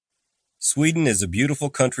Sweden is a beautiful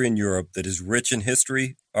country in Europe that is rich in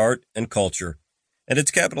history, art, and culture, and its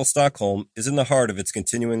capital, Stockholm, is in the heart of its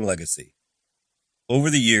continuing legacy. Over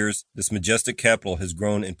the years, this majestic capital has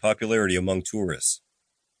grown in popularity among tourists.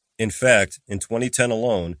 In fact, in 2010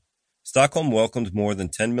 alone, Stockholm welcomed more than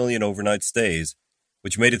 10 million overnight stays,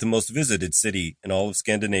 which made it the most visited city in all of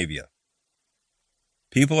Scandinavia.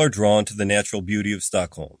 People are drawn to the natural beauty of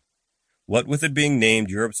Stockholm, what with it being named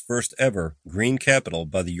Europe's first ever green capital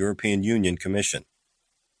by the European Union Commission.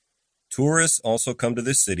 Tourists also come to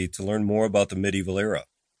this city to learn more about the medieval era,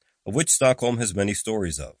 of which Stockholm has many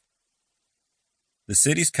stories of. The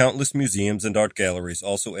city's countless museums and art galleries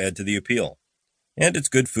also add to the appeal, and its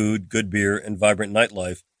good food, good beer, and vibrant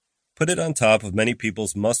nightlife put it on top of many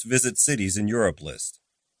people's must-visit cities in Europe list.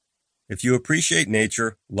 If you appreciate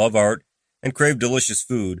nature, love art, and crave delicious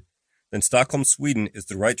food, then Stockholm, Sweden is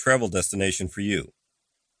the right travel destination for you.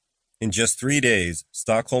 In just 3 days,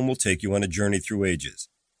 Stockholm will take you on a journey through ages,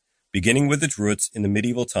 beginning with its roots in the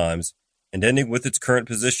medieval times and ending with its current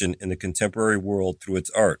position in the contemporary world through its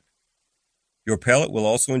art. Your palate will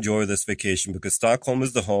also enjoy this vacation because Stockholm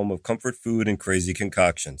is the home of comfort food and crazy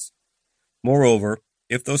concoctions. Moreover,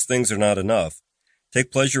 if those things are not enough,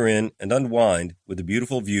 take pleasure in and unwind with the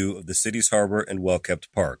beautiful view of the city's harbor and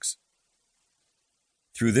well-kept parks.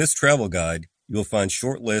 Through this travel guide, you will find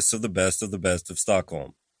short lists of the best of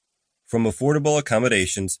Stockholm. From affordable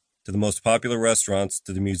accommodations to the most popular restaurants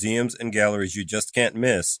to the museums and galleries you just can't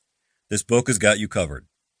miss, this book has got you covered.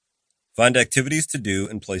 Find activities to do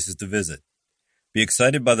and places to visit. Be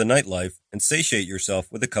excited by the nightlife and satiate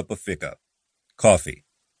yourself with a cup of fika, coffee.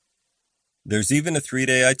 There's even a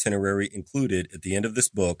 3-day itinerary included at the end of this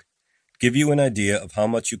book to give you an idea of how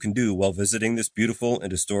much you can do while visiting this beautiful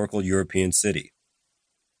and historical European city.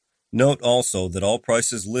 Note also that all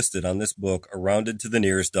prices listed on this book are rounded to the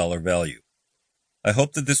nearest dollar value. I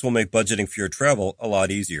hope that this will make budgeting for your travel a lot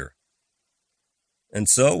easier. And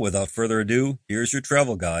so, without further ado, here's your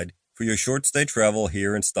travel guide for your short stay travel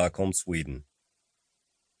here in Stockholm, Sweden.